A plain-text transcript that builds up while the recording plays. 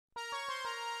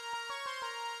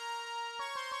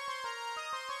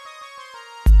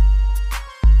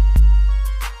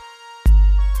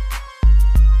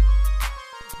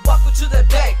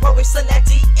always send that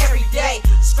D every day.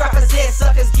 Scrappers and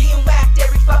suckers getting whacked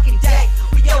every fucking day.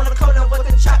 We on the corner with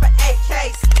the chopper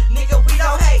AKs. Nigga, we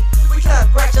don't hate, we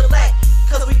congratulate,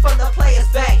 cause we from the players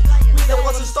bay. We the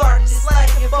ones who started this life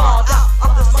and fall out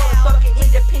of this motherfucking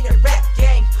independent rap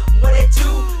game. What it do?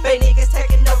 Bay niggas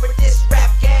taking over this rap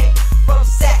game. From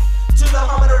sack to the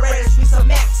home of the Raiders, we some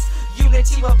Max.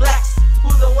 Unity with blacks,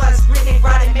 who the ones grinning,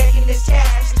 grinding, making this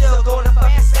cash. Still going to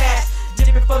fucking smash.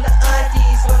 Dipping from the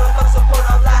undies, when the fuck support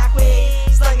our black wing.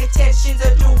 Slung intentions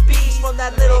of new beats from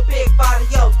that little big body,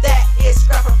 yo, that is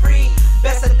scrapper free.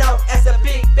 Best known as a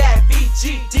big bad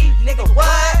VGD, nigga,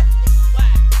 what?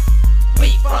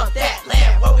 We from that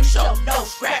land where we show no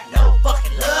scrap, no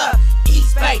fucking love.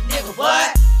 East Bay, nigga,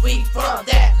 what? We from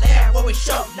that land where we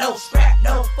show no scrap,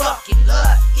 no fucking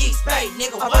love. East Bay,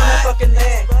 nigga, what? I'm from that fucking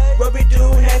land where we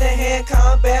do hand-to-hand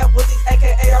combat with these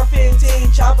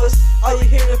AKAR-15 choppers. All you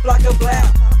hear is block and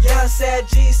black. Young sad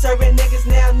G serving niggas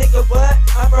now, nigga, what?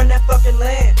 I'm from that fucking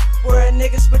land where a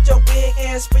nigga split your wig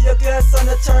and split your guts on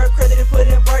the turn credit and put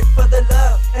in work for the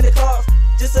love and the cause.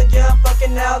 Just some young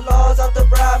fucking outlaws out the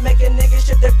ride, making niggas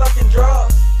shit their fucking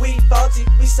draws. We faulty,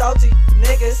 we salty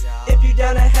niggas. If you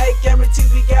down to hate, guarantee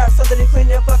we got something to clean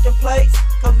your fucking plates.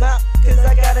 Come out, cause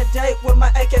I got a date with my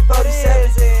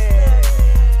AK-47s.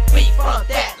 We from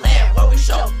that land where we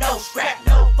show no scrap,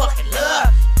 no fucking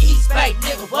love. East Bay,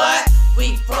 nigga, what?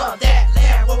 We from that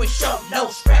land where we show no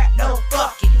scrap, no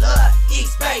fucking love.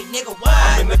 East Bay, nigga, what?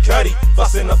 I'm in the cutty,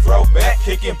 busting a throwback,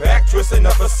 kicking back, twisting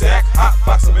up a sack, hot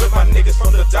boxing with my niggas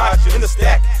from the Dodge in the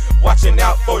stack, watching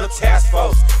out for the task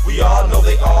force. We all know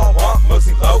they all want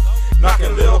Mugsy low,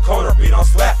 knocking Lil Coner beat on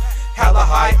slap. Hella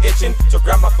high, itching to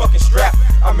grab my fucking strap.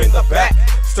 I'm in the back,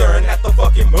 staring at the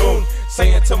fucking moon,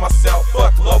 saying to myself,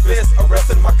 fuck Lopez,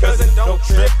 arresting my cousin, don't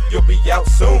trip, you'll be out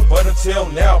soon. But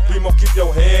until now, Primo, keep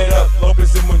your head up.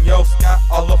 Lopez and Munoz got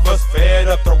all of us fed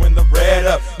up, throwing the red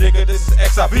up. Nigga, this is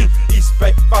XIV, East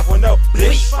Bay 510, bitch.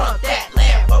 We from that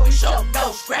land where we show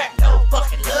no scrap, no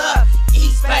fucking love.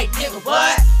 East Bay, nigga,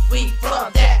 what? We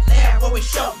from that land where we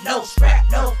show no scrap,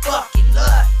 no fucking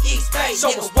love. East Bay,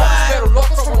 nigga, what? Pero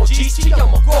locos como G's,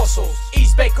 chillamos gozos.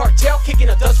 East Bay cartel kicking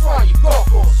the dust for all you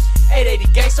goggles.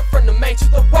 880 gangster from the main to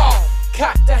the wall.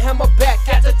 Cock the hammer back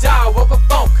at the dial of a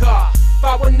phone call.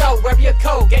 510, area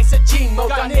code, gangsta G-mode.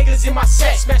 Got niggas in my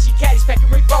set, smashing caddies, packing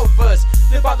revolvers.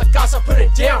 Live all the gas, I put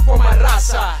it down for my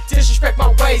raza. Disrespect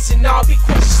my ways and I'll be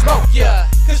quick to smoke ya.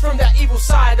 Cause from that evil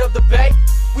side of the bay,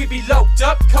 we be loped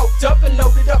up, coked up, and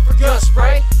loaded up for gun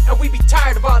spray. And we be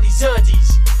tired of all these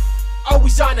undies,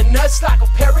 always on the nuts like a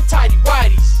pair of tidy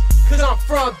whities. Cause I'm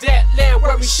from that land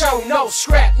where we show no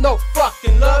scrap, no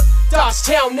fucking love.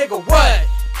 Dodgetown, nigga, what?